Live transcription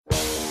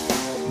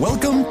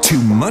Welcome to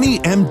Money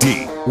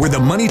MD, where the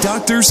money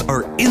doctors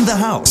are in the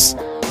house.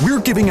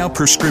 We're giving out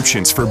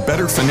prescriptions for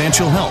better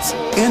financial health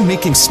and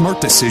making smart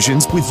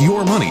decisions with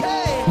your money.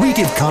 We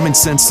give common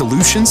sense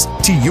solutions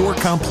to your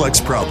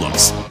complex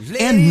problems.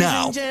 And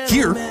now,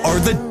 here are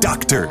the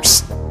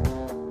doctors.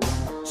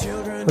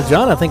 Well,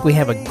 John, I think we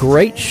have a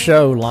great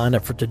show lined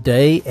up for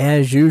today,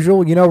 as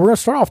usual. You know, we're going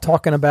to start off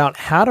talking about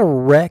how to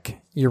wreck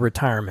your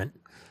retirement.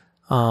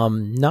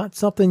 Not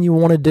something you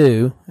want to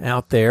do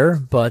out there,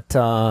 but,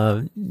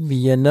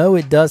 you know,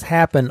 it does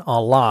happen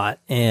a lot.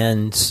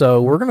 And so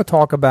we're going to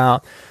talk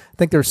about, I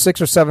think there's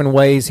 6 or 7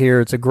 ways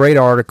here. It's a great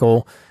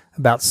article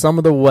about some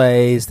of the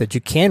ways that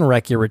you can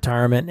wreck your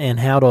retirement and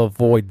how to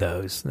avoid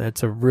those.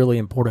 That's a really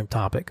important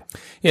topic.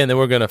 Yeah, and then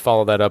we're going to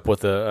follow that up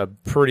with a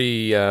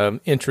pretty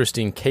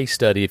interesting case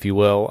study, if you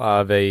will,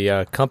 of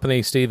a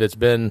company, Steve, that's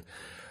been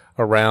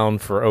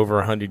around for over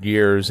 100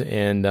 years,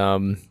 and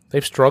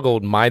they've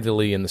struggled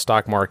mightily in the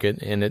stock market,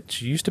 and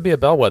it used to be a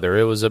bellwether.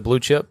 It was a blue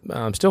chip,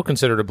 still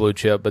considered a blue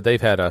chip, but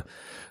they've had a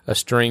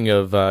string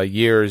of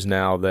years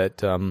now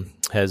that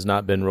has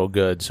not been real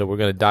good. So we're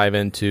going to dive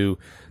into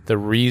the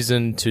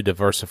reason to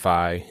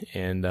diversify,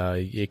 and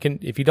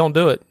if you don't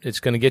do it, it's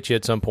going to get you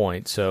at some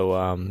point.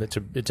 So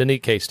it's a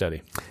neat case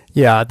study.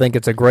 Yeah, I think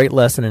it's a great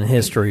lesson in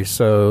history.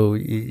 So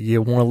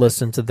you want to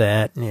listen to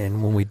that,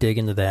 and when we dig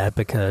into that,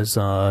 because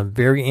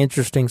very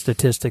interesting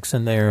statistics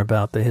in there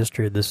about the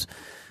history of this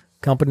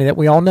company that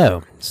we all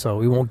know. So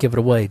we won't give it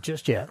away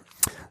just yet.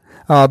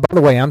 By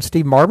the way, I'm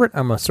Steve Marbert.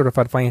 I'm a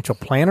certified financial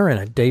planner and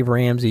a Dave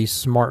Ramsey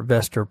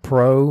SmartVestor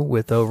Pro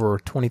with over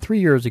 23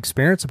 years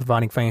experience of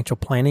providing financial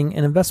planning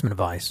and investment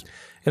advice.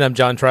 And I'm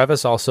John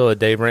Travis, also a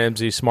Dave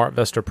Ramsey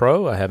SmartVestor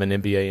Pro. I have an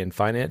MBA in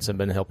finance. I've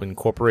been helping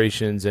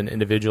corporations and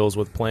individuals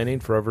with planning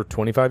for over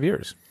 25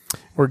 years.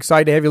 We're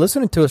excited to have you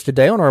listening to us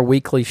today on our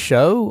weekly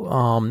show.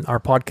 Our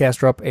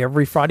podcasts are up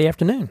every Friday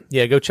afternoon.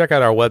 Yeah, go check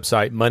out our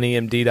website,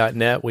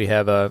 moneymd.net. We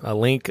have a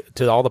link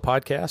to all the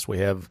podcasts. We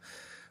have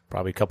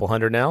probably a couple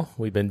hundred now.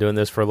 We've been doing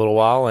this for a little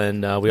while,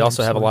 and we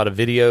also have a lot of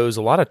videos,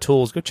 a lot of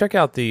tools. Go check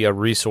out the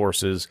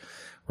resources.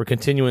 We're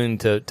continuing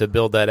to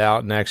build that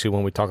out, and actually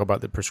when we talk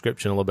about the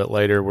prescription a little bit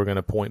later, we're going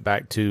to point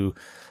back to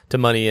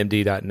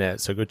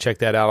moneymd.net. So go check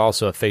that out.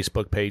 Also a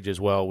Facebook page as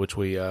well, which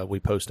we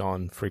post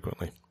on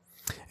frequently.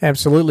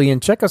 Absolutely,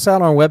 and check us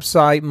out on our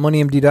website,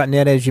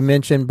 moneymd.net, as you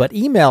mentioned, but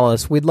email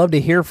us. We'd love to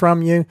hear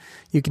from you.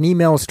 You can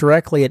email us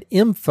directly at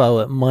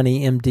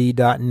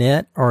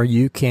info@moneymd.net, or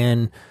you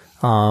can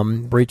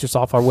reach us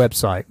off our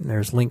website.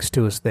 There's links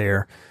to us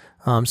there.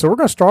 So we're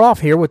going to start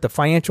off here with the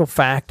financial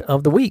fact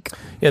of the week.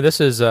 Yeah,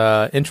 this is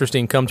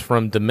interesting. Comes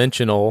from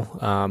Dimensional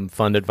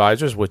Fund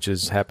Advisors, which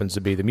happens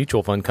to be the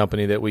mutual fund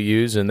company that we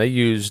use, and they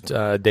used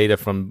data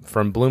from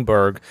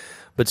Bloomberg.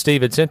 But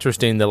Steve, it's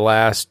interesting. The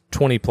last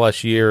 20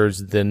 plus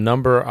years, the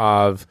number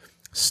of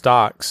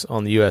stocks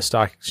on the U.S.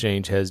 Stock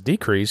Exchange has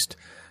decreased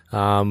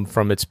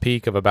from its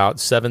peak of about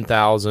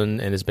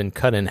 7,000 and has been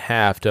cut in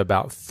half to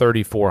about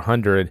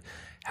 3,400.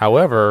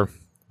 However,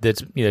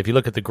 if you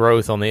look at the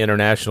growth on the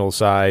international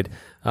side,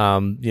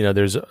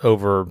 there's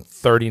over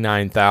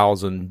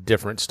 39,000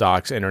 different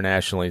stocks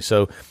internationally.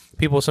 So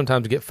people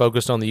sometimes get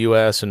focused on the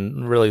U.S.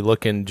 and really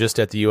looking just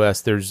at the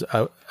U.S. There's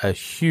a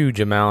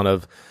huge amount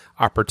of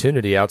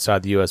opportunity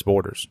outside the U.S.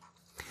 borders.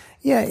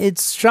 Yeah,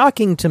 it's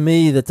shocking to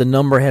me that the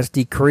number has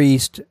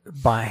decreased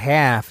by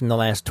half in the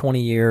last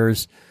 20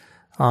 years.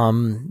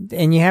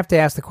 And you have to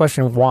ask the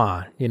question of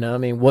why.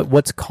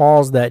 What's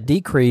caused that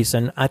decrease?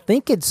 And I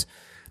think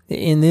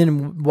and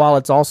then while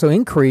it's also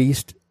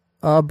increased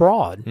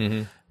abroad.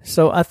 Mm-hmm.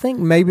 So I think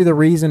maybe the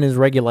reason is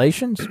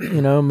regulations.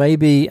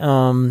 Maybe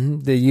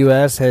the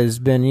U.S. has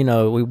been,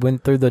 we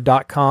went through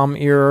the .com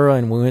era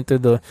and we went through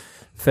the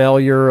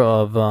failure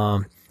of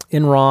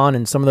Enron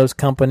and some of those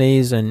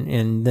companies,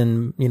 and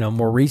then,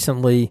 more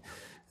recently,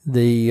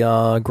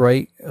 the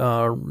great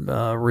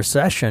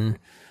recession.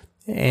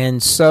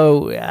 And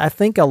so I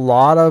think a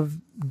lot of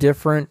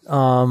different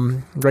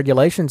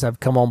regulations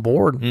have come on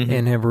board mm-hmm.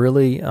 and have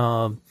really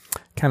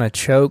kind of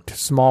choked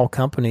small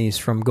companies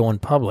from going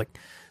public.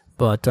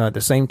 But at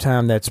the same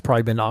time, that's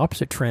probably been the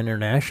opposite trend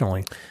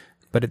internationally.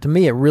 But to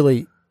me, it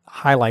really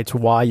highlights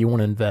why you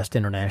want to invest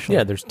internationally.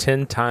 Yeah, there's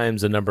 10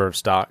 times the number of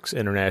stocks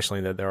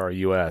internationally that there are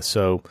U.S.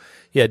 So,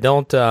 yeah,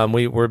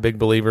 we're big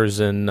believers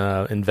in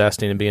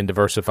investing and being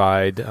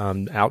diversified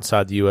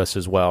outside the U.S.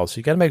 as well. So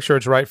you got to make sure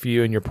it's right for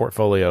you and your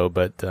portfolio.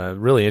 But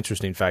really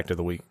interesting fact of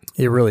the week.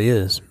 It really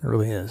is. It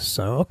really is.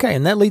 So, okay,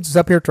 and that leads us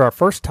up here to our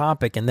first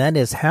topic, and that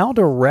is how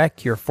to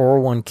wreck your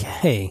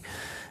 401k.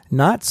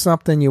 Not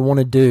something you want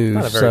to do.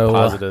 Not a very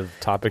positive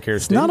topic here,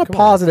 Steve. It's not a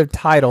positive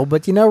title,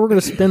 but we're going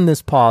to spin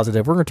this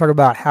positive. We're going to talk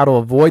about how to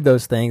avoid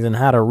those things and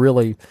how to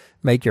really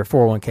make your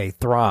 401k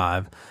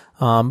thrive.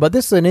 But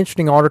this is an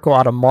interesting article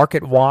out of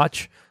Market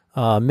Watch.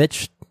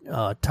 Mitch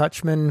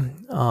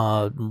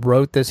Tuchman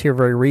wrote this here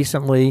very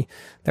recently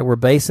that we're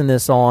basing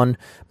this on.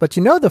 But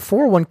the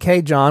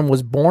 401k, John,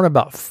 was born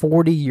about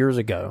 40 years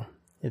ago.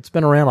 It's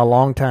been around a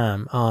long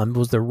time. It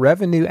was the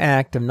Revenue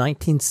Act of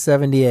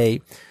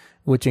 1978,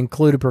 which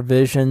included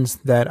provisions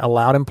that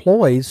allowed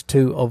employees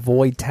to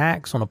avoid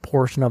tax on a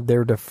portion of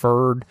their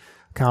deferred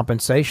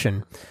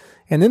compensation.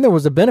 And then there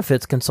was a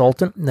benefits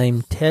consultant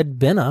named Ted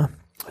Benna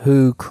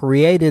who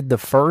created the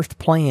first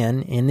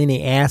plan, and then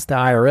he asked the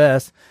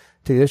IRS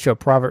to issue a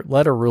private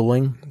letter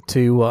ruling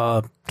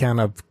to kind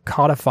of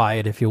codify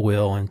it, if you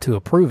will, and to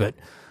approve it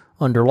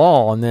under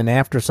law. And then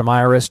after some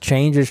IRS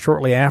changes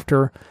shortly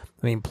after,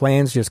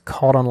 plans just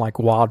caught on like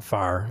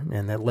wildfire,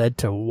 and that led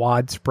to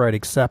widespread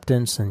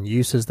acceptance and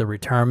use as the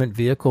retirement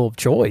vehicle of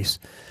choice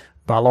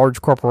by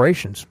large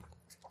corporations.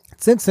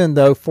 Since then,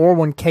 though,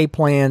 401k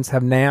plans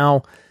have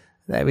now,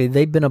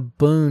 they've been a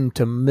boon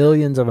to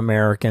millions of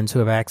Americans who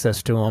have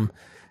access to them.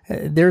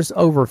 There's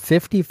over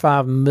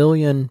 55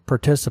 million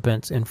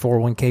participants in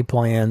 401k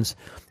plans,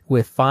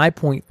 with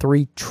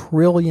 $5.3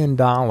 trillion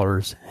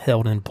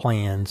held in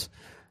plans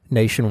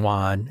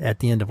nationwide at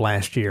the end of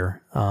last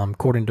year,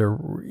 according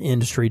to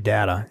industry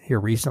data here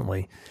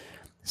recently.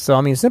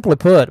 So, simply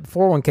put,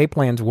 401k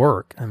plans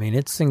work.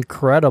 It's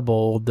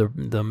incredible the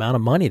amount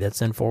of money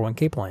that's in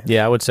 401k plans.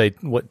 Yeah, I would say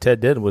what Ted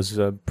did was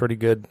pretty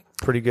good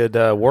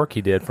work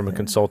he did from a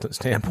consultant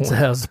standpoint.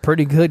 That was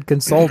pretty good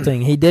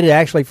consulting. He did it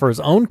actually for his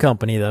own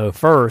company, though.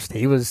 First,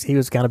 he was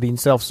kind of being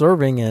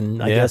self-serving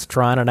and I guess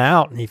trying it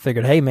out. And he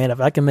figured, hey, man,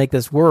 if I can make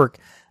this work,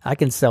 I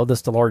can sell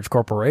this to large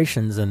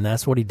corporations, and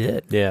that's what he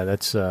did. Yeah,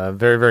 that's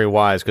very, very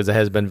wise, because it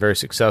has been very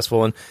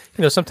successful. And,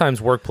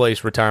 sometimes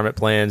workplace retirement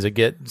plans, that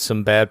get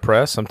some bad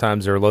press.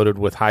 Sometimes they're loaded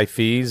with high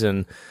fees,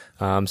 and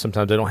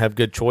sometimes they don't have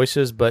good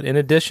choices. But in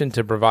addition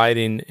to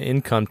providing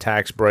income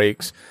tax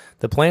breaks,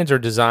 the plans are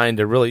designed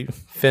to really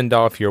fend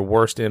off your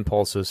worst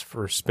impulses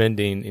for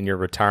spending in your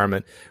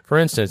retirement. For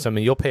instance,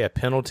 you'll pay a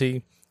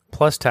penalty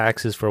plus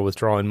taxes for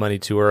withdrawing money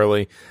too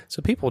early.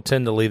 So people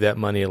tend to leave that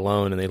money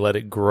alone, and they let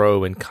it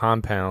grow and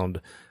compound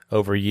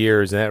over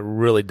years, and that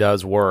really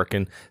does work.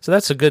 And so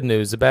that's the good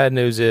news. The bad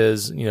news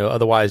is,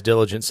 otherwise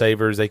diligent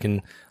savers, they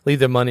can leave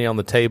their money on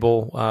the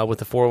table with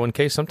the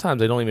 401k. Sometimes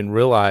they don't even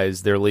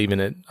realize they're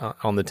leaving it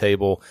on the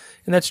table.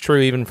 And that's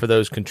true even for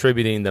those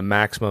contributing the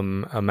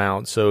maximum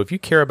amount. So if you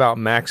care about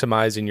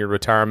maximizing your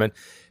retirement,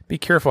 be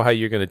careful how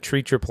you're going to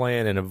treat your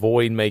plan and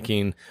avoid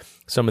making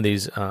some of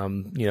these,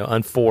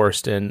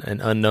 unforced and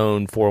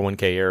unknown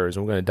 401k errors.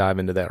 And we're going to dive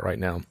into that right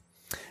now.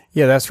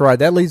 Yeah, that's right.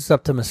 That leads us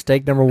up to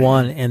mistake number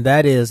one, and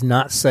that is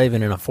not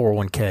saving in a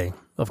 401k.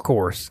 Of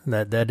course,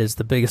 that is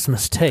the biggest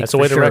mistake. That's a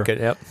way to wreck it.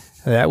 Yep,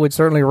 that would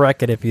certainly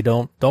wreck it if you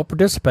don't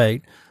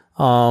participate.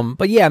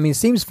 But yeah, it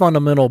seems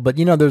fundamental. But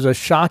there's a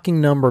shocking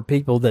number of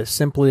people that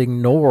simply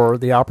ignore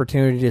the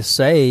opportunity to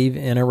save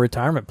in a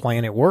retirement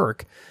plan at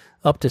work.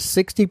 Up to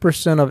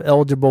 60% of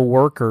eligible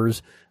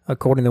workers,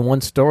 according to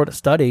one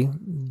study,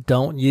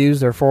 don't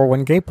use their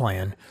 401k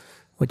plan,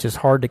 which is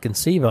hard to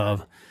conceive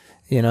of.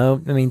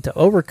 To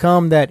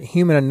overcome that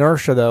human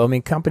inertia, though,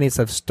 companies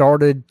have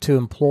started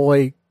to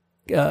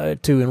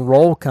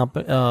enroll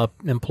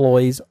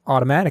employees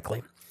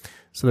automatically.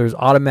 So there's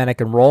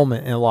automatic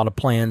enrollment in a lot of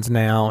plans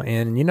now.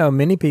 And,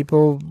 many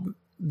people,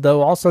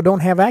 though, also don't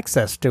have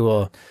access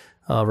to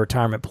a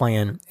retirement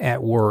plan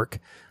at work.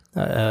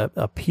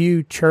 A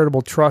Pew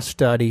Charitable Trust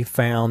study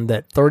found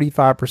that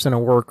 35% of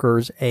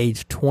workers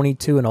aged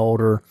 22 and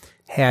older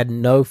had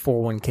no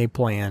 401k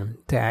plan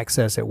to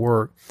access at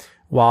work,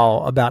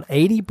 while about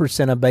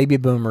 80% of baby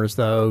boomers,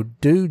 though,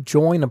 do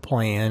join a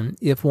plan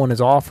if one is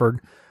offered.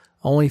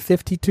 Only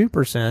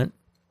 52%,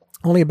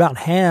 only about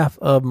half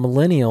of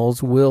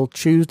millennials will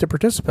choose to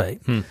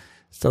participate.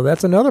 So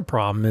that's another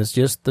problem, is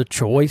just the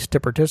choice to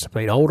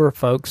participate. Older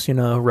folks,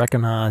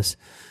 recognize,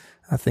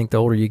 I think the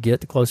older you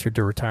get, the closer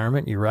to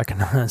retirement, you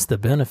recognize the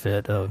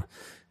benefit of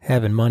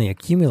having money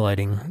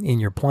accumulating in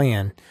your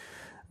plan.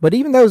 But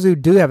even those who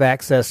do have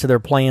access to their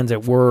plans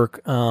at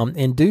work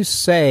and do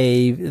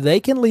save,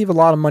 they can leave a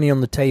lot of money on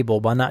the table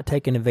by not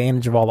taking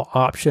advantage of all the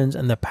options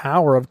and the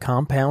power of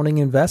compounding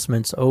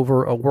investments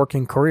over a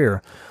working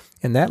career.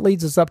 And that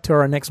leads us up to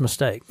our next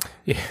mistake.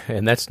 Yeah,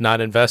 and that's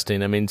not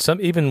investing.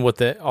 Even with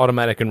the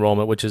automatic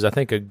enrollment, which is, I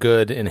think, a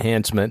good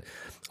enhancement,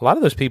 a lot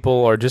of those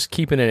people are just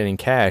keeping it in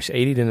cash.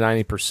 80 to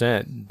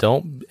 90%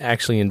 don't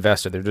actually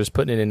invest it. They're just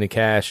putting it into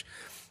cash.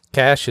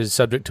 Cash is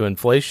subject to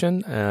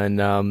inflation, and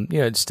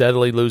it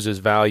steadily loses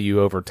value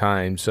over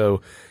time.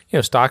 So,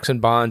 stocks and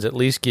bonds at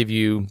least give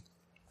you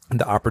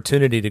the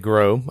opportunity to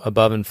grow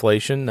above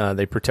inflation.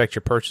 They protect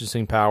your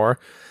purchasing power,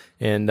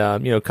 and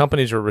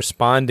companies are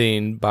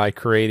responding by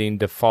creating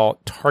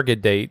default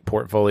target date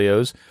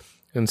portfolios,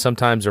 and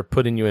sometimes they're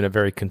putting you in a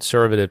very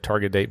conservative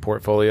target date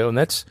portfolio, and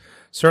that's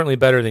certainly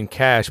better than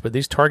cash. But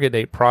these target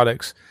date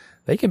products,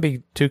 they can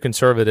be too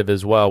conservative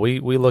as well. We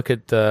look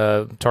at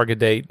target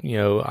date,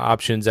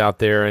 options out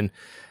there, and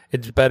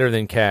it's better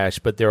than cash,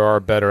 but there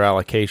are better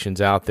allocations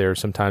out there.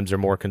 Sometimes they're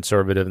more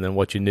conservative than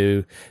what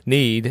you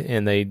need,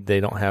 and they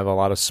don't have a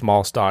lot of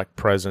small stock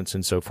presence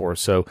and so forth.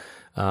 So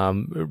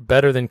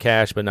better than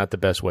cash, but not the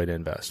best way to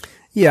invest.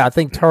 Yeah, I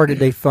think target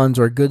date funds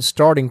are a good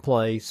starting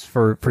place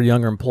for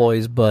younger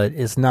employees, but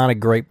it's not a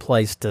great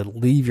place to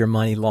leave your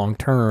money long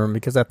term,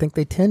 because I think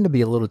they tend to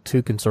be a little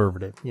too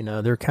conservative.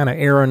 They're kind of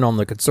erring on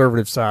the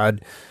conservative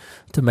side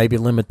to maybe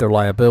limit their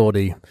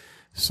liability.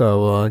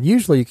 So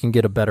usually you can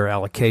get a better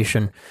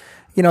allocation.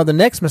 The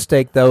next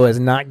mistake, though, is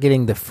not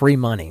getting the free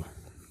money.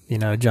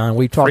 John,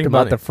 we talked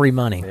about the free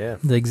money. Yeah.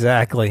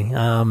 Exactly.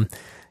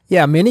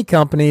 Many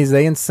companies,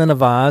 they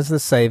incentivize the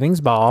savings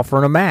by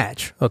offering a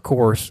match, of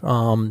course,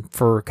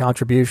 for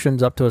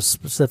contributions up to a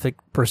specific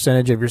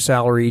percentage of your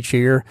salary each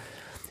year.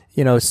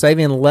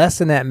 Saving less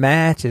than that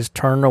match is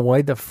turning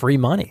away the free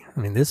money.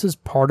 I mean, this is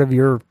part of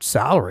your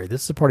salary.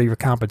 This is part of your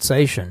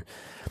compensation.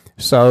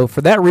 So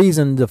for that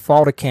reason,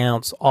 default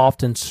accounts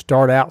often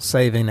start out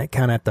saving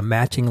at the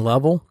matching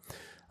level.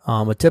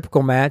 A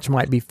typical match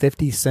might be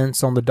 50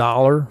 cents on the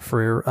dollar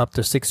for up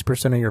to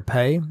 6% of your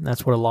pay.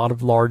 That's what a lot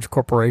of large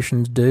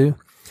corporations do.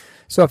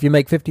 So if you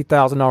make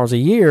 $50,000 a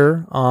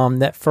year,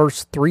 that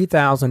first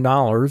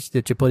 $3,000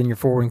 that you put in your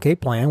 401k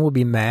plan will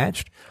be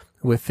matched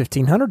with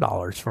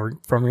 $1,500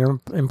 from your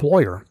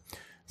employer.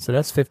 So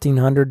that's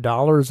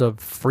 $1,500 of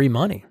free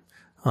money.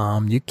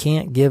 You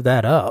can't give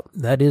that up.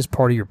 That is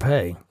part of your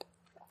pay.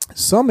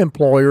 Some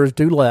employers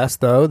do less,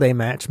 though. They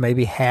match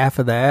maybe half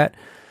of that,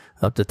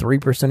 up to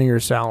 3% of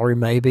your salary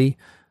maybe.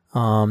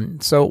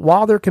 So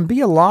while there can be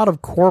a lot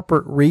of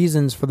corporate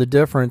reasons for the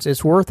difference,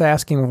 it's worth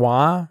asking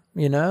why.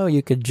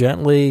 You could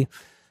gently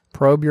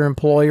probe your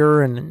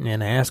employer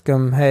and ask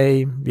them,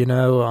 hey, do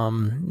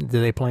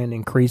they plan to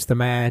increase the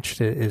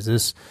match? Is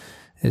this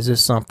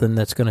something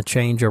that's going to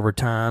change over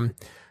time?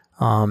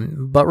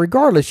 But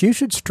regardless, you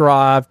should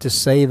strive to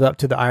save up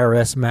to the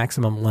IRS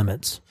maximum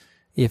limits.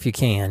 If you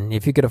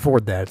could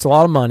afford that. It's a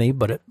lot of money,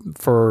 but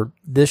for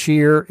this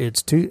year,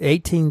 it's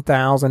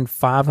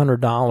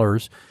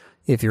 $18,500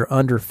 if you're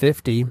under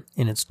 50,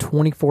 and it's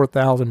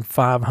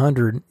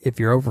 $24,500 if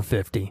you're over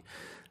 50.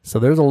 So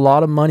there's a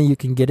lot of money you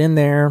can get in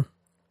there,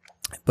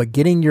 but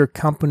getting your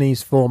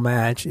company's full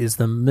match is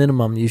the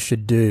minimum you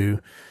should do.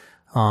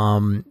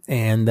 And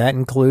that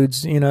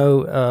includes,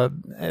 but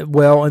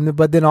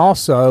then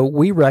also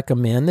we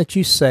recommend that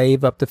you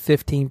save up to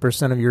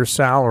 15% of your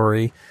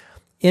salary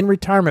in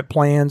retirement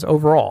plans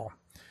overall.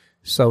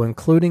 So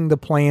including the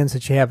plans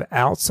that you have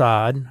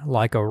outside,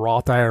 like a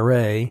Roth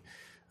IRA,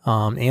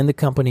 and the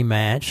company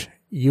match,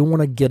 you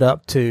want to get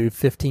up to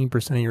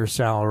 15% of your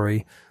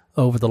salary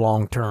over the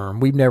long term.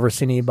 We've never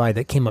seen anybody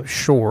that came up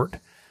short.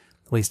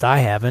 At least I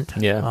haven't.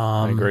 Yeah,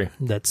 I agree.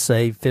 That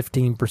saved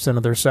 15%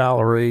 of their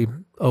salary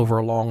over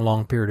a long,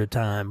 long period of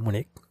time when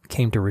it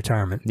came to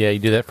retirement. Yeah, you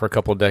do that for a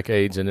couple of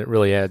decades, and it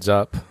really adds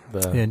up.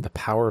 The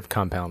power of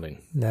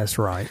compounding. That's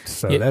right.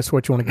 So that's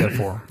what you want to go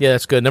for. Yeah,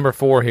 that's good. Number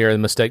 4 here, the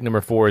mistake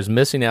number 4 is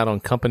missing out on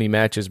company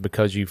matches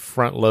because you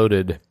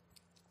front-loaded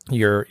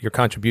your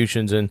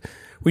contributions. And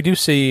we do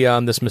see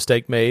this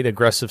mistake made.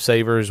 Aggressive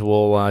savers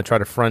will try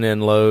to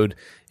front-end load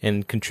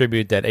and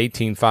contribute that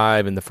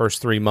 $18,500 in the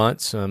first 3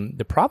 months.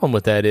 The problem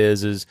with that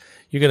is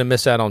you're going to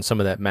miss out on some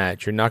of that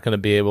match. You're not going to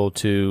be able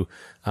to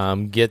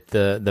get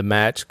the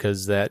match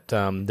because that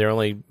they're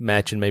only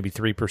matching maybe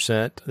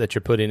 3% that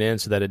you're putting in.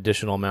 So that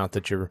additional amount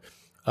that you're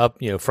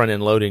front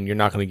end loading, you're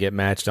not going to get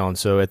matched on.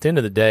 So at the end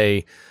of the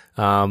day,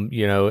 when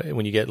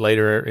you get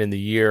later in the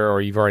year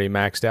or you've already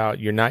maxed out,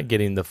 you're not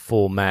getting the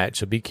full match.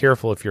 So be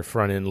careful if you're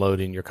front end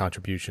loading your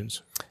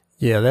contributions.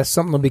 Yeah, that's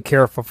something to be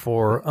careful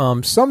for.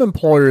 Some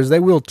employers, they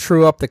will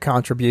true up the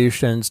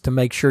contributions to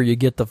make sure you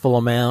get the full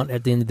amount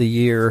at the end of the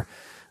year,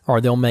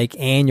 or they'll make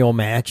annual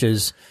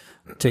matches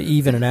to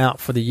even it out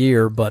for the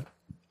year. But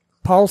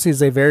policies,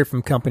 they vary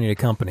from company to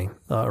company.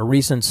 A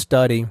recent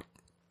study,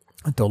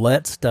 a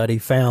Deloitte study,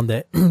 found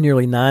that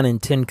nearly 9 in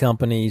 10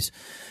 companies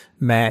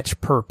match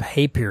per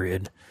pay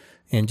period,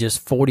 and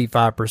just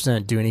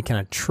 45% do any kind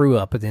of true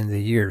up at the end of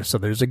the year. So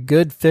there's a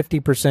good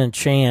 50%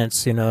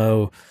 chance,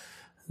 or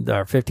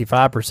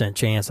 55%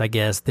 chance, I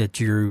guess, that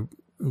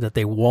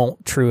they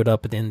won't true it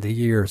up at the end of the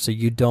year. So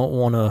you don't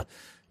want to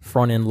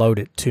front end load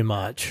it too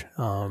much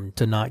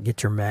to not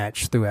get your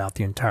match throughout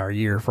the entire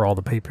year for all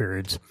the pay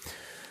periods.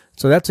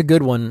 So that's a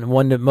good one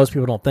that most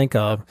people don't think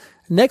of.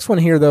 Next one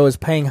here, though, is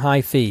paying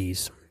high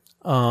fees.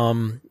 A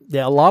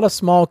lot of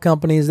small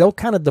companies, they'll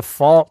kind of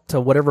default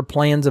to whatever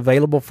plan's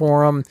available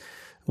for them,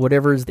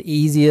 whatever is the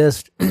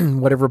easiest,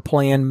 whatever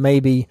plan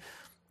maybe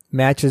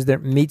matches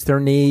that meets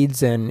their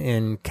needs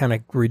and kind of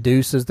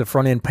reduces the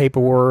front end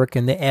paperwork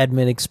and the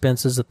admin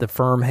expenses that the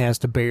firm has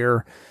to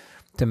bear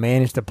to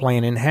manage the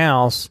plan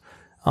in-house.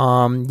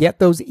 Yet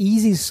those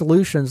easy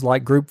solutions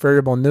like group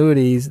variable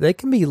annuities, they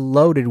can be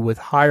loaded with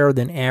higher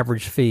than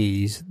average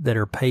fees that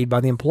are paid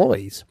by the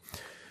employees.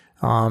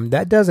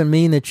 That doesn't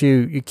mean that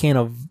you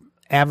can't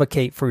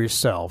advocate for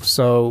yourself.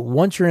 So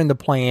once you're in the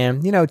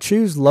plan,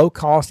 choose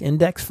low-cost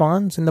index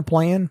funds in the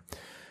plan.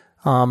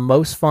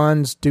 Most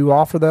funds do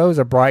offer those.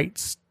 A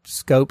Bright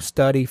Scope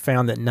study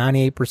found that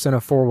 98%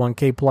 of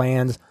 401k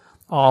plans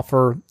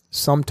offer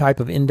some type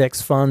of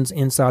index funds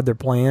inside their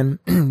plan.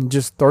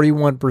 Just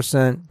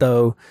 31%,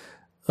 though,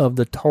 of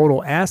the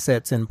total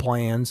assets in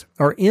plans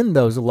are in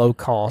those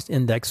low-cost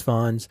index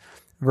funds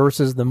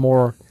versus the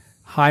more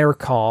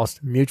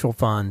higher-cost mutual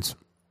funds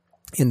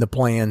in the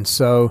plan.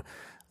 So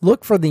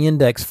look for the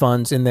index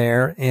funds in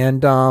there.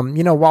 And,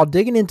 while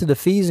digging into the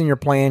fees in your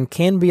plan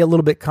can be a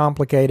little bit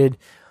complicated,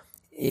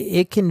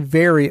 it can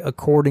vary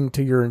according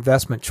to your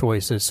investment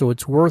choices. So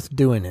it's worth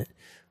doing it.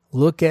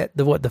 Look at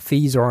what the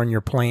fees are in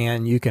your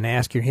plan. You can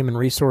ask your human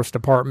resource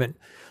department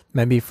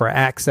maybe for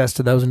access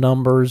to those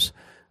numbers.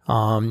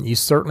 You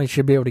certainly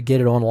should be able to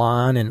get it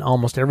online, and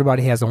almost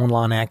everybody has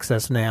online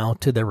access now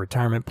to their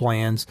retirement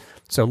plans.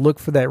 So look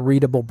for that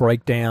readable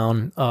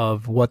breakdown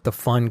of what the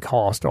fund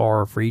costs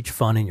are for each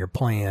fund in your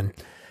plan.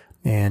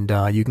 And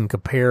you can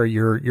compare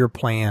your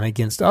plan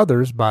against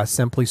others by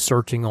simply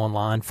searching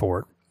online for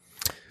it.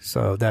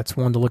 So that's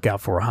one to look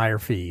out for, higher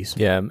fees.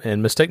 Yeah,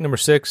 and mistake number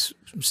 6,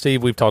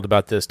 Steve, we've talked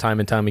about this time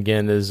and time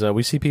again, is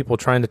we see people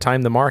trying to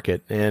time the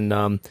market.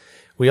 And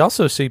we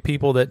also see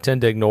people that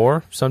tend to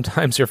ignore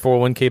sometimes their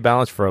 401k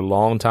balance for a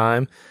long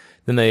time.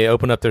 Then they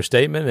open up their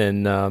statement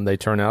and they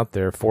turn out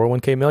they're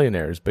 401k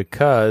millionaires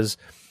because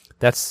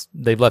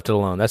they've left it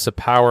alone. That's the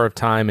power of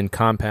time and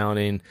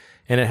compounding.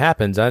 And it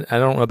happens. I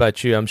don't know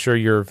about you. I'm sure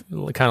you're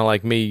kind of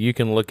like me. You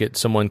can look at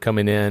someone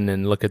coming in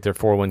and look at their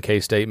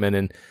 401k statement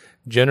and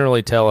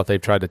generally tell if they've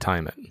tried to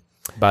time it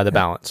by the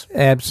balance.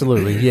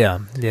 Absolutely. Yeah,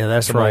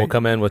 that's Someone right. will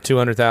come in with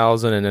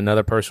 $200,000 and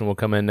another person will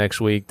come in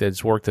next week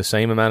that's worked the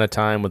same amount of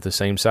time with the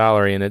same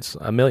salary, and it's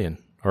 $1 million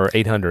or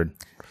 $800,000.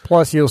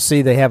 Plus, you'll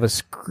see they have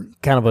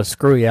kind of a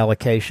screwy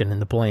allocation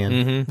in the plan.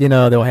 Mm-hmm.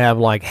 They'll have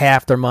like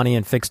half their money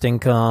in fixed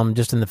income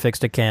just in the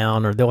fixed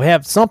account, or they'll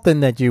have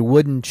something that you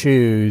wouldn't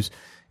choose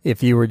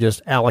if you were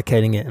just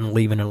allocating it and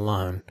leaving it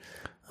alone.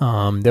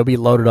 They'll be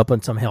loaded up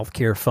on some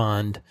healthcare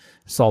fund.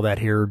 Saw that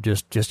here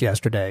just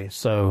yesterday.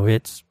 So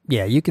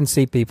you can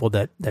see people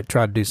that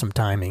try to do some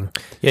timing.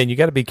 Yeah, and you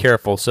got to be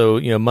careful. So,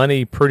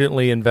 money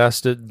prudently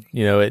invested,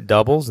 it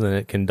doubles, and then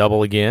it can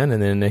double again,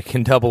 and then it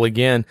can double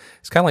again.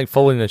 It's kind of like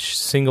folding a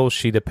single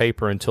sheet of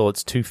paper until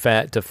it's too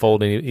fat to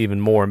fold even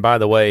more. And by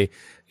the way,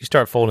 you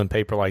start folding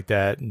paper like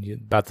that,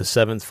 about the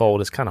 7th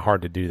fold, it's kind of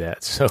hard to do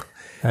that. So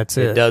that's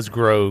it. It does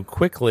grow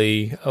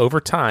quickly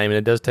over time, and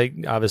it does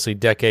take, obviously,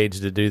 decades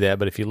to do that.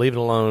 But if you leave it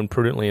alone,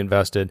 prudently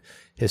invested,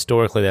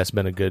 historically, that's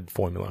been a good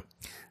formula.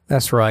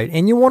 That's right.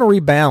 And you want to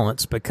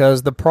rebalance,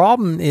 because the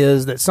problem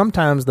is that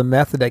sometimes the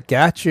method that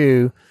got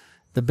you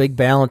the big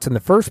balance in the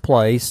first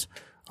place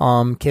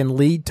can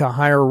lead to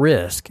higher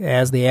risk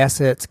as the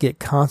assets get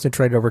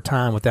concentrated over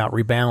time without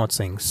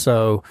rebalancing.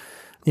 So,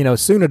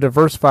 soon a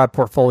diversified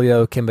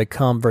portfolio can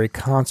become very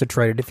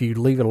concentrated if you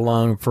leave it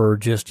alone for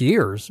just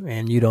years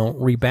and you don't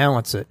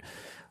rebalance it.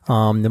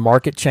 The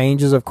market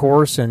changes, of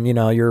course, and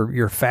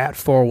your fat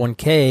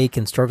 401k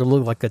can start to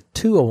look like a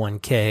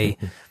 201k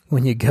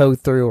when you go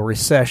through a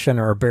recession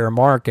or a bear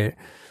market.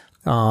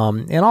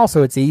 And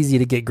also, it's easy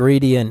to get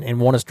greedy and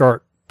want to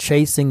start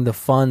chasing the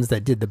funds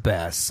that did the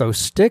best. So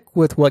stick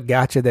with what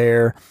got you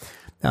there,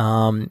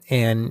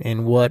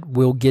 and what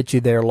will get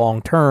you there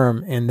long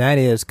term, and that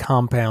is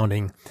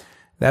compounding.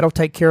 That'll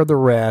take care of the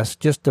rest.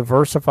 Just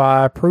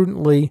diversify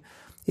prudently.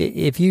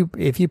 If you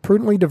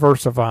prudently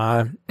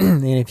diversify,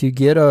 and if you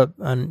get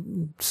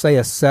say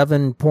a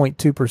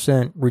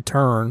 7.2%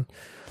 return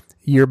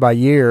year by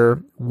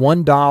year,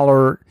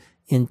 $1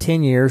 in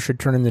 10 years should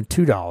turn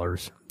into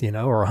 $2,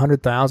 or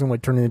 100,000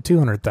 would turn into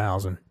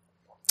 200,000.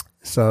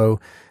 So,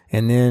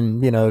 and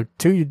then,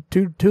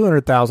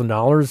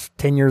 $200,000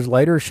 10 years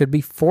later should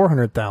be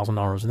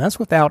 $400,000. And that's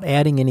without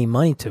adding any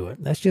money to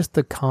it. That's just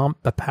the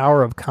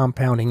power of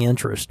compounding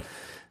interest.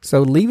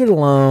 So leave it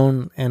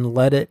alone and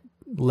let it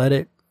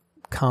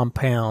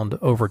compound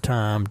over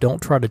time.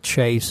 Don't try to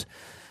chase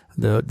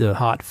the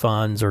hot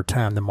funds or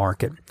time the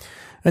market.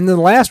 And then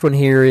the last one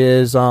here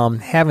is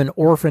having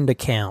orphaned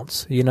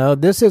accounts.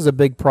 This is a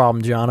big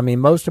problem, John. I mean,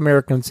 most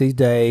Americans these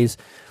days,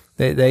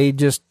 they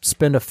just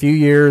spend a few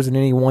years in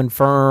any one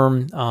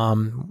firm.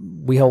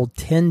 We hold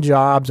 10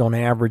 jobs on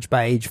average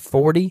by age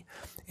 40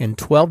 and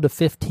 12 to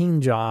 15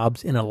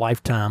 jobs in a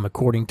lifetime,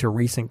 according to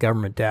recent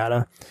government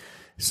data.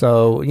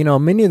 So,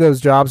 many of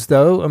those jobs,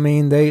 though, I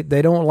mean, they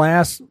don't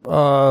last,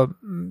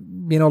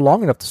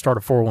 long enough to start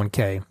a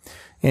 401k.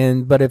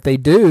 But if they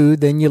do,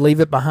 then you leave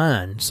it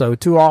behind. So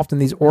too often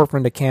these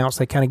orphaned accounts,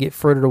 they kind of get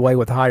frittered away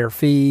with higher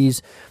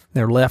fees.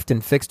 They're left in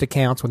fixed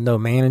accounts with no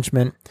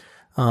management.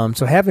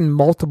 So having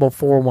multiple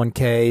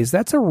 401ks,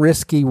 that's a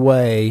risky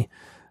way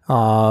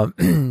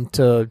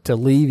to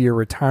leave your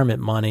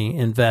retirement money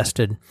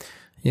invested.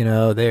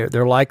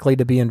 They're likely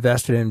to be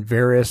invested in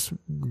various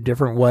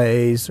different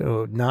ways,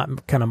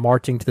 not kind of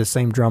marching to the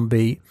same drum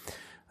beat.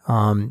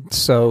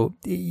 So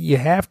you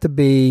have to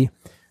be,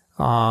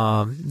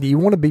 you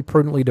want to be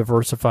prudently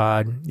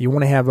diversified. You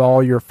want to have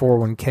all your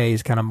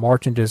 401ks kind of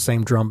marching to the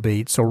same drum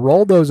beat. So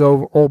roll those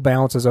old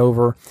balances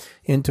over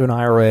into an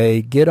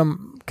IRA, get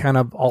them kind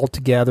of all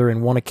together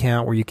in one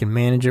account where you can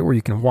manage it, where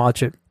you can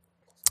watch it,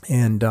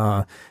 and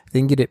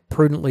then get it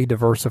prudently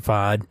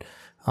diversified.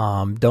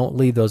 Don't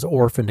leave those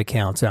orphaned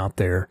accounts out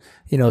there.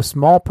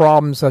 Small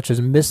problems such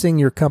as missing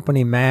your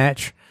company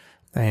match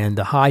and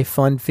the high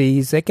fund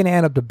fees, they can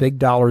add up to big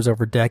dollars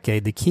over a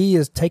decade. The key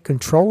is take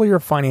control of your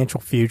financial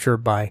future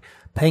by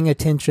paying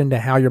attention to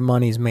how your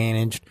money is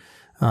managed.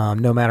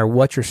 no matter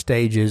what your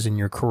stage is in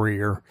your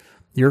career,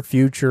 your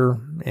future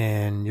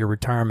and your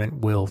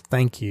retirement will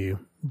thank you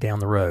down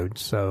the road.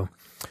 So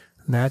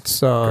that's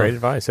great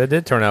advice. That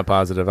did turn out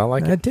positive. I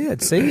like it. It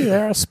did. See,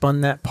 there I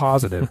spun that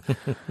positive.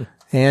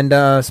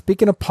 And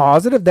speaking of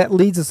positive, that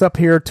leads us up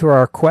here to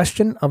our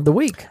question of the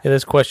week. Yeah,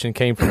 this question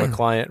came from a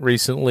client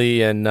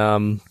recently,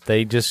 and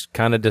they just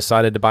kind of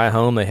decided to buy a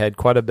home. They had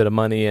quite a bit of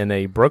money in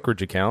a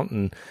brokerage account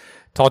and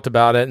talked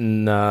about it.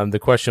 And the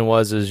question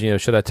was,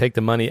 should I take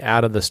the money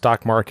out of the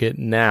stock market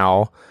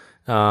now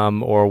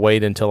or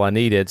wait until I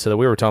need it? So that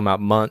we were talking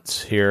about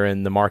months here,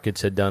 and the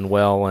markets had done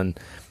well, and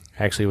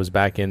actually it was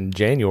back in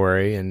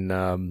January,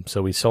 and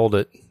so we sold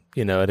it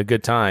at a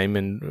good time,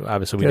 and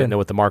obviously we didn't know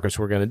what the markets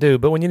were going to do.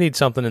 But when you need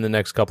something in the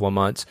next couple of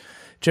months,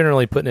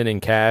 generally putting it in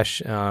cash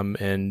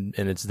and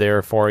it's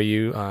there for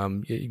you,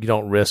 you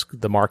don't risk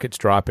the markets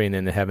dropping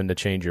and having to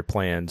change your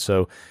plan.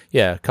 So,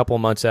 yeah, a couple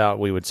of months out,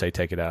 we would say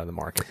take it out of the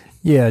market.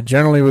 Yeah,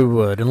 generally we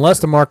would,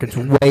 unless the market's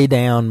way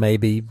down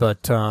maybe,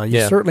 but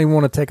you certainly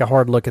want to take a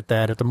hard look at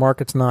that. If the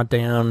market's not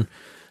down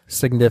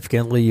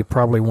significantly, you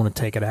probably want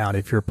to take it out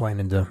if you're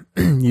planning to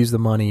use the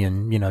money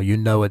and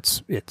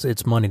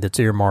it's money that's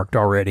earmarked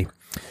already.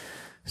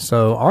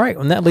 So, all right,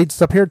 and that leads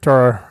us up here to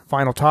our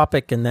final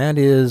topic, and that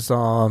is a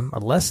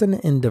lesson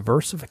in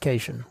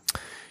diversification.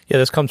 Yeah,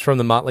 this comes from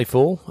the Motley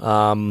Fool.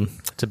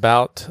 It's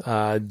about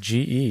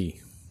GE,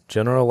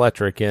 General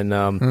Electric, and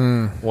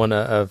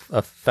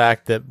a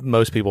fact that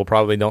most people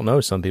probably don't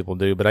know. Some people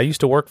do, but I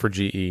used to work for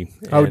GE.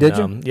 Oh, did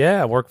you?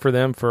 Yeah, I worked for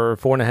them for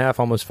 4.5,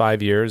 almost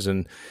 5 years,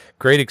 and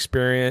great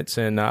experience.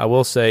 And I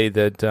will say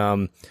that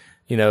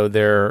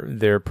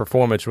their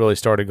performance really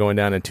started going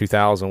down in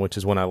 2000, which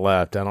is when I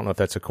left. I don't know if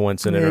that's a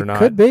coincidence or not. It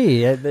could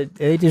be.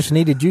 They just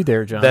needed you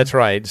there, John. That's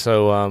right.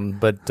 So,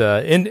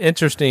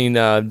 interesting.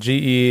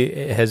 GE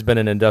has been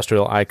an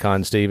industrial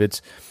icon, Steve.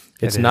 It's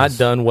not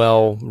done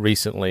well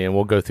recently, and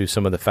we'll go through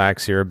some of the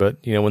facts here. But,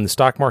 when the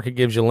stock market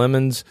gives you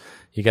lemons,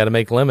 you got to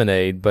make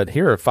lemonade. But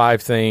here are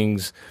 5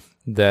 things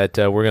that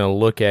we're going to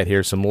look at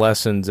here, some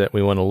lessons that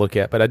we want to look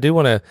at. But I do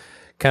want to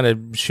kind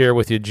of share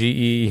with you,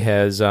 GE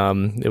has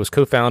it was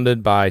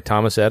co-founded by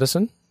Thomas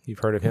Edison. You've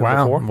heard of him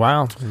before?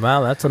 Wow,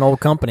 that's an old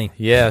company.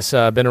 Yes,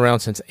 been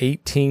around since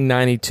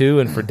 1892,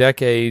 and for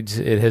decades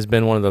it has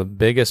been one of the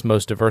biggest,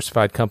 most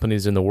diversified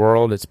companies in the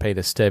world. It's paid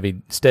a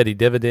steady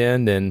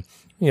dividend, and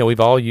we've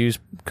all used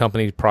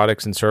company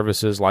products and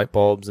services, light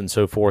bulbs and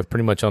so forth,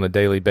 pretty much on a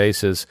daily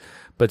basis.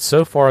 But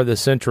so far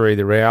this century,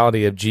 the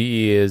reality of GE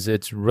is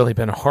it's really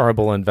been a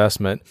horrible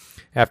investment.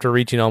 After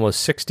reaching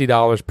almost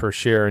 $60 per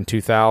share in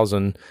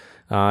 2000,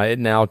 it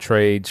now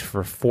trades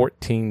for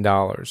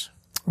 $14.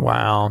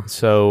 Wow.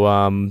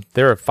 So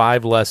there are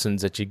 5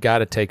 lessons that you got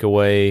to take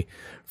away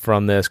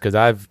from this, because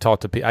I've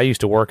talked to people. I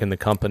used to work in the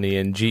company,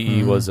 and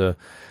GE was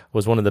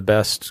one of the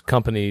best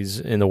companies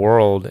in the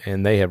world,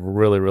 and they have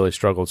really, really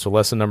struggled. So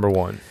lesson number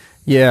 1.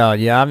 Yeah.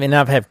 I mean,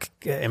 I've had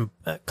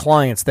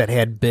clients that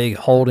had big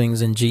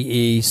holdings in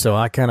GE, so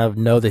I kind of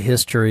know the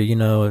history,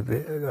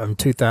 in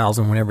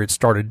 2000, whenever it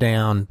started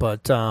down.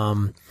 But,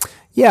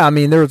 I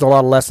mean, there's a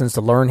lot of lessons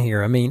to learn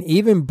here. I mean,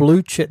 even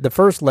blue chip, the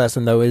first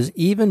lesson, though, is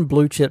even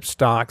blue chip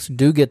stocks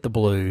do get the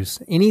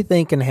blues.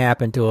 Anything can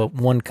happen to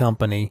one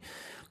company.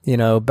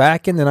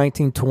 Back in the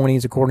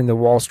 1920s, according to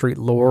Wall Street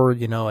lore,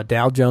 a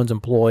Dow Jones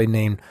employee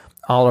named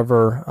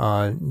Oliver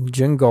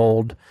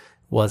Gingold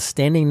was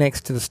standing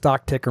next to the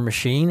stock ticker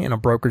machine in a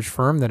brokerage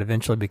firm that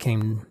eventually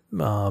became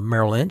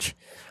Merrill Lynch.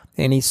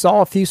 And he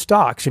saw a few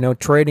stocks,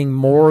 trading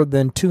more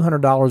than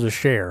 $200 a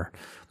share.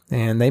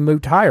 And they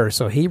moved higher.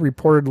 So he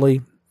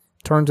reportedly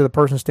turned to the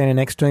person standing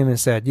next to him and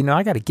said,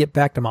 I got to get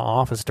back to my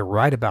office to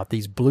write about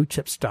these blue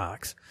chip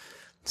stocks.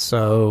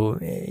 So,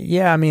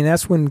 I mean,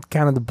 that's when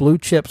kind of the blue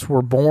chips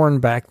were born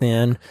back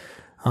then.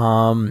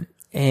 The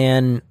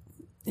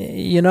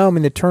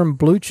term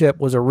blue chip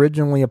was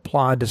originally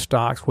applied to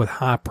stocks with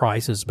high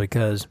prices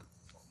because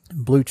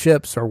blue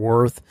chips are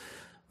worth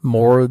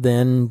more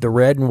than the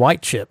red and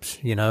white chips,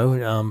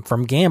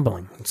 from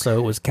gambling. So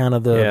it was kind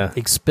of the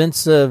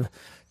expensive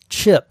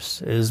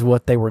chips is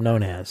what they were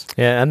known as.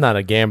 Yeah, I'm not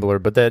a gambler,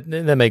 but that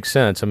makes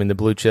sense. I mean, the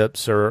blue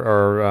chips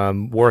are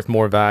worth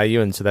more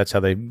value, and so that's how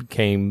they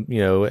came,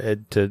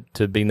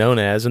 to be known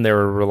as, and they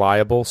were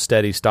reliable,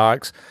 steady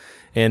stocks.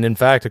 And in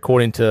fact,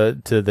 according to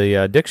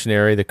the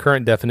dictionary, the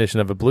current definition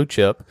of a blue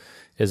chip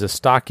is a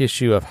stock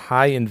issue of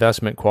high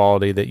investment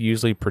quality that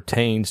usually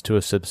pertains to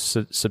a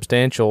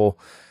substantial,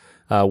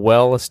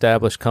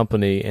 well-established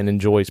company and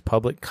enjoys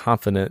public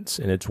confidence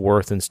in its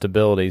worth and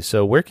stability.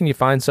 So where can you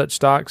find such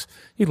stocks?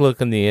 You look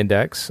in the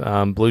index.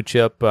 Blue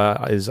chip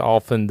is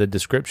often the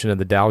description of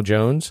the Dow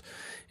Jones.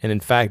 And in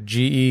fact,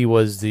 GE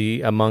was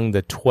among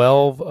the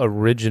 12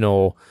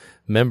 original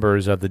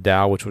members of the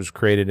Dow, which was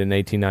created in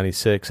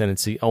 1896, and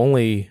it's the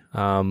only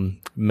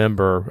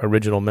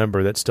original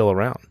member that's still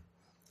around.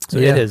 So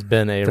it has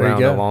been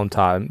around a long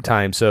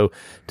time. So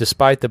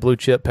despite the blue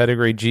chip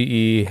pedigree,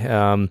 GE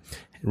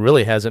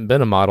really hasn't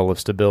been a model of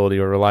stability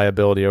or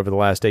reliability over the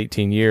last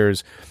 18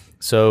 years.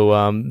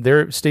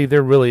 So Steve,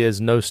 there really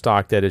is no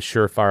stock that is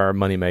surefire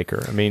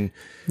moneymaker. I mean,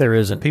 there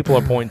isn't. People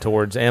are pointing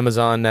towards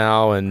Amazon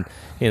now, and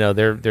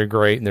they're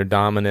great and they're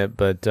dominant,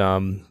 but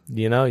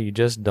you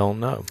just don't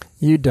know.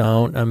 You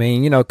don't. I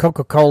mean,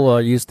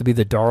 Coca-Cola used to be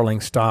the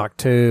darling stock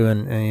too,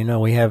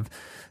 and we have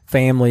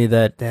family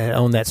that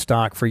owned that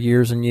stock for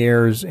years and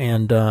years,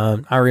 and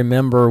I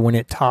remember when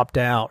it topped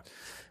out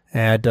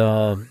at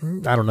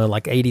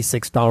like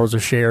 $86 a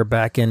share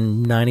back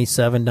in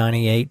 97,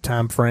 98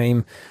 time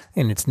frame,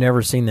 and it's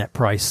never seen that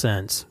price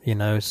since.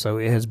 So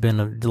it has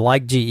been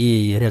like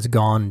GE. It has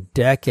gone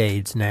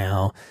decades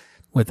now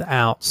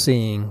without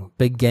seeing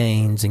big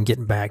gains and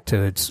getting back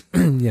to its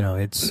very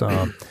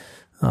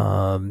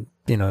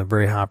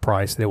high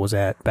price that it was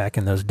at back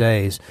in those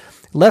days.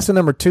 Lesson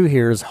number 2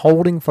 here is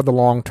holding for the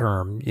long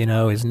term,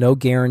 is no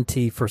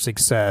guarantee for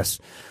success.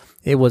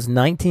 It was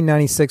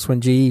 1996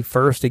 when GE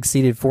first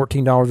exceeded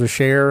 $14 a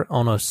share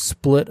on a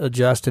split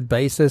adjusted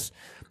basis.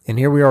 And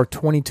here we are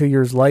 22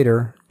 years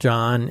later,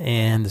 John,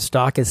 and the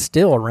stock is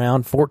still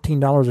around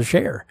 $14 a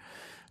share.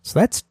 So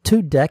that's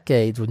 2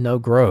 decades with no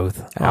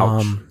growth.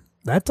 Ouch.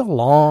 That's a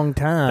long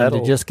time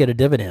to just get a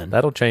dividend.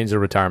 That'll change the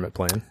retirement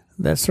plan.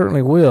 That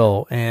certainly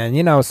will. And,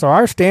 so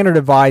our standard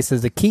advice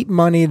is to keep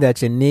money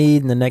that you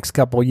need in the next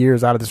couple of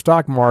years out of the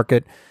stock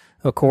market,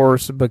 of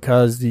course,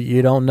 because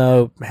you don't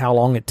know how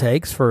long it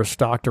takes for a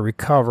stock to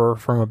recover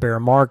from a bear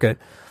market.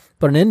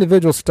 But an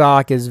individual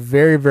stock is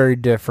very, very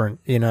different.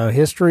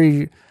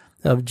 History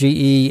of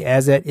GE,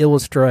 as that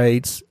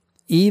illustrates,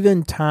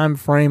 even time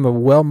frame of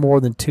well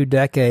more than 2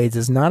 decades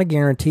is not a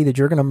guarantee that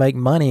you're going to make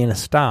money in a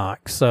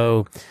stock.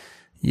 So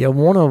you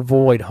want to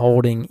avoid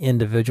holding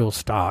individual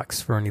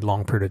stocks for any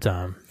long period of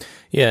time.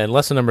 Yeah, and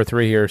lesson number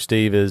 3 here,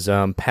 Steve, is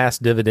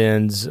past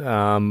dividends,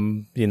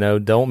 don't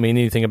mean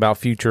anything about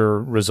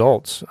future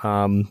results.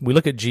 We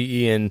look at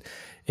GE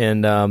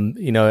and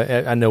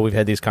I know we've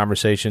had these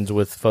conversations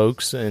with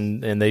folks,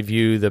 and they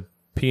view the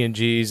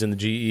P&Gs and the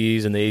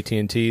GEs and the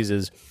AT&Ts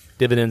as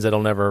dividends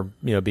that'll never,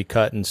 be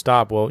cut and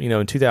stop. Well,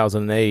 in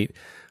 2008,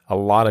 a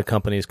lot of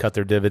companies cut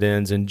their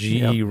dividends, and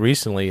GE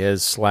recently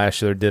has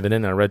slashed their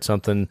dividend. I read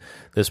something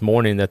this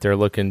morning that they're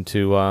looking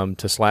to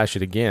slash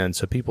it again.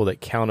 So people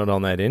that counted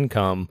on that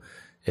income,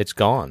 it's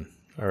gone,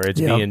 or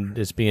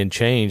it's being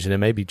changed, and it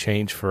may be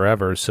changed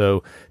forever.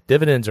 So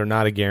dividends are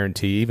not a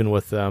guarantee, even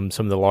with some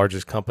of the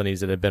largest companies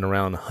that have been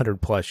around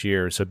 100 plus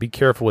years. So be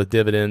careful with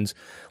dividends.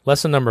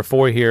 Lesson number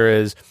 4 here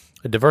is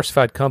a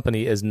diversified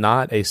company is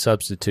not a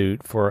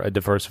substitute for a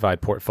diversified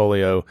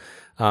portfolio.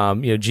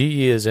 GE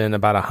is in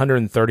about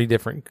 130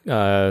 different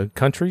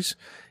countries,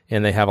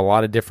 and they have a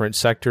lot of different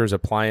sectors: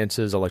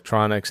 appliances,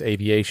 electronics,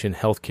 aviation,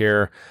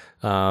 healthcare,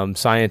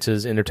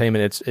 sciences,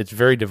 entertainment. It's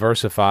very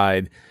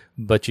diversified,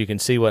 but you can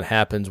see what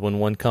happens when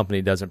one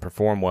company doesn't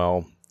perform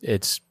well.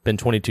 It's been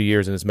 22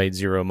 years and it's made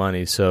zero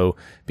money. So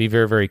be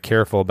very, very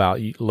careful about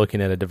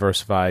looking at a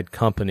diversified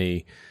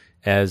company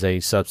as a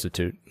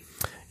substitute.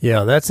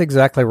 Yeah, that's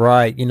exactly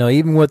right.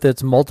 Even with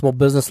its multiple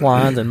business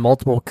lines and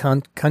multiple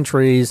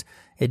countries,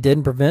 it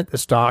didn't prevent the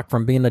stock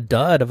from being a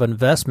dud of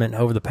investment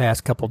over the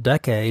past couple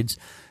decades.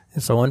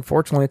 And so,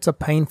 unfortunately, it's a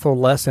painful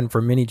lesson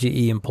for many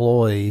GE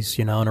employees.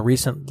 In a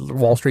recent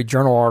Wall Street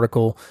Journal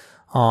article,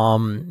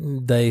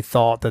 they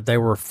thought that they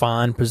were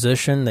fine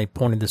positioned. They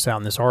pointed this out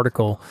in this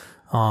article.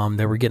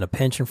 They were getting a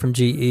pension from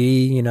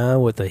GE,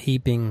 with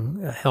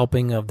a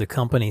helping of the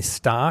company's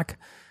stock.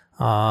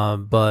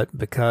 But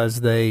because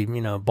they,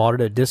 bought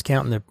it at a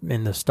discount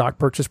in the stock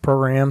purchase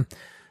program.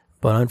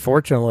 But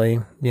unfortunately,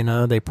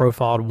 they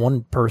profiled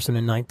one person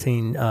in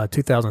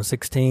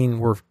 2016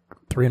 worth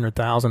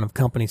 $300,000 of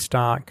company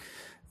stock,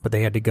 but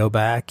they had to go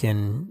back,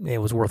 and it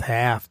was worth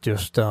half.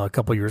 Just a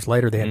couple of years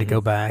later, they had to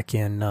go back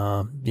and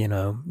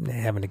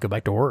having to go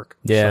back to work.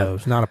 Yeah, so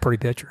it's not a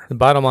pretty picture. The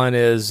bottom line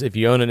is, if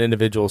you own an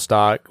individual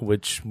stock,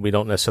 which we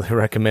don't necessarily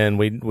recommend,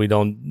 we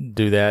don't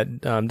do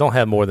that. Don't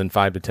have more than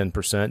 5 to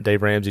 10%.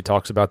 Dave Ramsey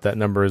talks about that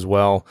number as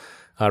well.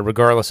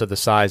 Regardless of the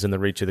size and the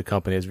reach of the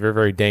company. It's very,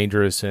 very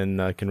dangerous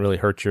and can really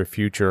hurt your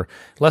future.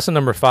 Lesson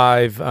number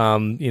 5,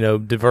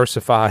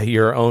 diversify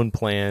your own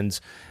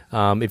plans.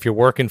 If you're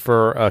working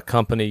for a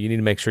company, you need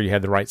to make sure you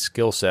have the right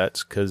skill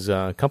sets, because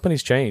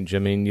companies change. I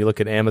mean, you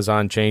look at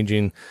Amazon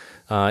changing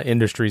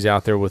industries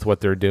out there with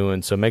what they're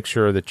doing. So make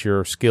sure that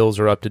your skills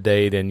are up to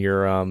date, and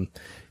you're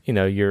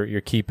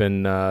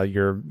keeping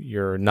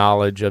your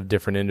knowledge of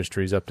different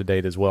industries up to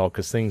date as well,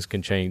 because things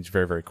can change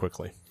very, very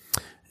quickly.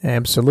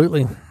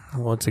 Absolutely.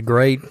 Well, it's a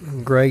great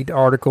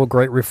article,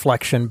 great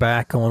reflection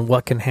back on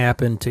what can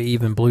happen to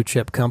even blue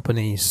chip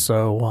companies.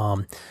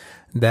 So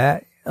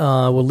that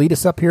will lead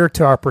us up here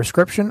to our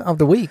prescription of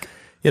the week.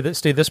 Yeah,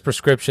 Steve, this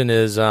prescription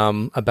is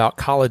about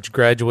college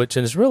graduates,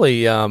 and it's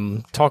really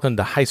talking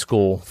to high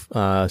school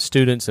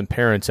students and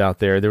parents out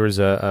there. There was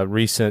a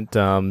recent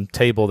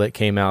table that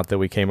came out that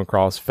we came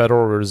across,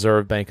 Federal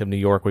Reserve Bank of New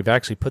York. We've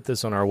actually put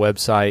this on our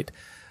website,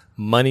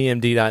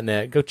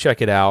 moneymd.net. Go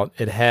check it out.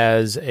 It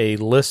has a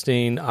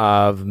listing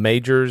of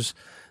majors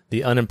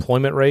the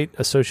unemployment rate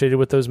associated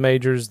with those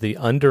majors, the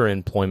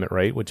underemployment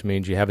rate, which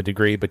means you have a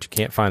degree but you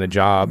can't find a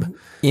job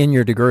in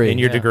your degree.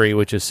 Degree,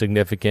 which is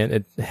significant.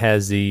 It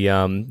has the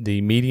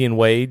median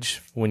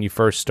wage when you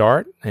first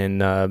start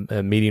and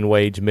a median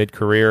wage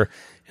mid-career,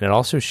 and it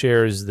also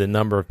shares the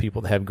number of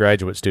people that have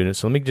graduate students.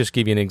 So let me just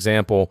give you an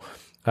example.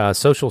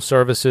 Social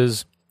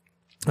services,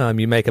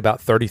 you make about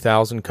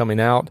 $30,000 coming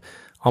out.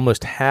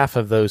 Almost half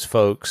of those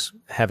folks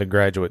have a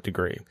graduate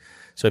degree.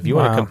 So if you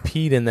want to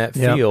compete in that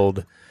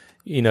field,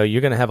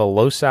 you're going to have a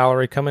low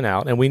salary coming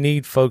out, and we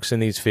need folks in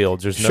these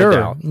fields. There's no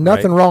doubt.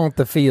 Nothing wrong with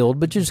the field,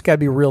 but you just got to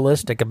be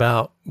realistic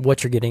about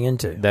what you're getting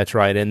into. That's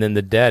right. And then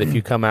the debt, if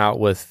you come out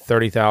with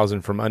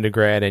 $30,000 from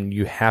undergrad and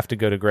you have to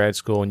go to grad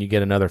school and you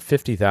get another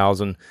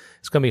 $50,000,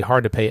 it's going to be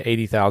hard to pay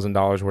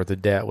 $80,000 worth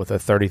of debt with a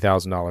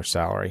 $30,000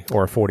 salary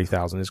or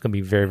 $40,000. It's going to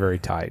be very, very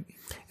tight.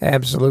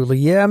 Absolutely.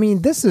 Yeah. I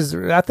mean, this is,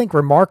 I think,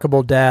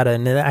 remarkable data,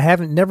 and I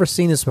never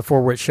seen this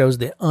before where it shows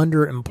the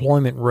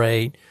underemployment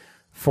rate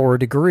for a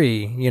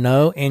degree,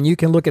 and you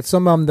can look at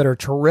some of them that are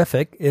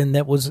terrific. And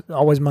that was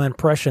always my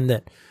impression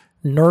that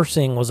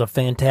nursing was a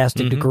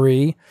fantastic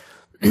degree.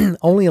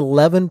 Only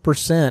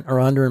 11% are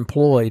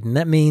underemployed. And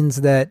that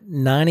means that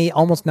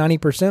almost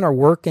 90% are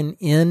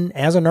working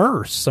as a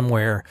nurse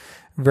somewhere.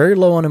 Very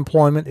low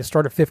unemployment. They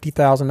start at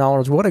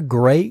 $50,000. What a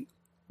great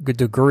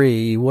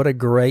degree. What a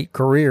great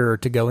career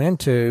to go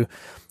into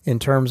in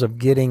terms of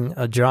getting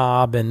a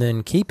job and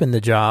then keeping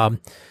the job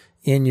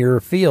in your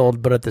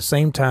field. But at the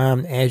same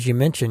time, as you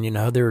mentioned,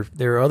 there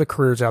are other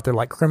careers out there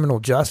like criminal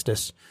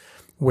justice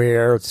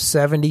where it's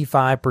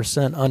 75%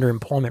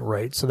 underemployment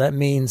rate. So that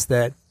means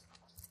that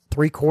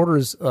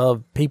 3/4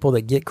 of people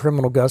that get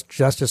criminal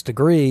justice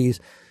degrees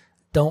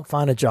don't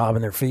find a job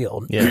in their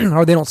field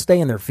or they don't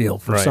stay in their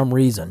field for some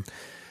reason.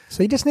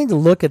 So you just need to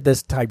look at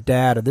this type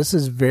data. This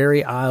is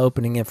very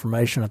eye-opening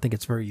information. I think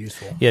it's very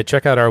useful. Yeah,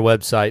 check out our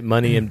website,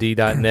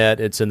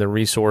 moneymd.net. It's in the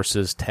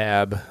resources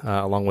tab,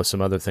 along with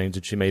some other things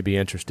that you may be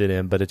interested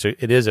in. But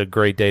it is a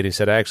great data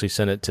set. I actually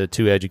sent it to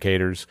 2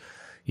 educators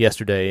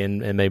yesterday,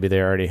 and maybe they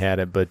already had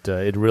it, but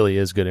it really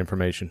is good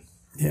information.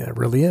 Yeah, it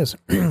really is.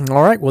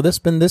 All right. Well, this has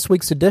been this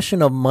week's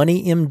edition of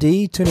Money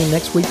MD. Tune in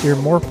next week to hear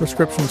more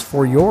prescriptions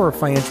for your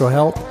financial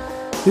health.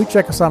 Do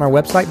check us on our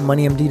website,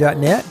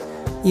 moneymd.net.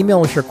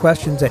 Email us your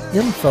questions at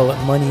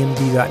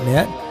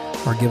info@moneymd.net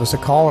or give us a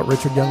call at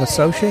Richard Young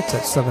Associates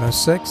at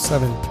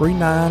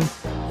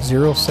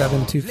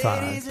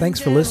 706-739-0725. Thanks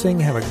for listening.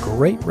 Have a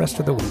great rest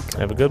of the week.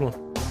 Have a good one.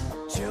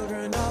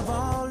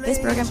 This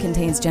program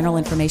contains general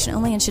information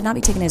only and should not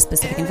be taken as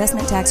specific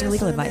investment, tax, or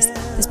legal advice.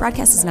 This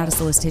broadcast is not a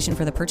solicitation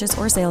for the purchase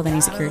or sale of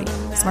any security.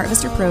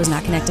 SmartVestor Pro is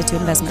not connected to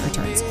investment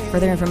returns.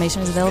 Further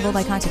information is available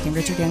by contacting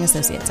Richard Young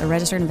Associates, a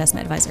registered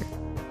investment advisor.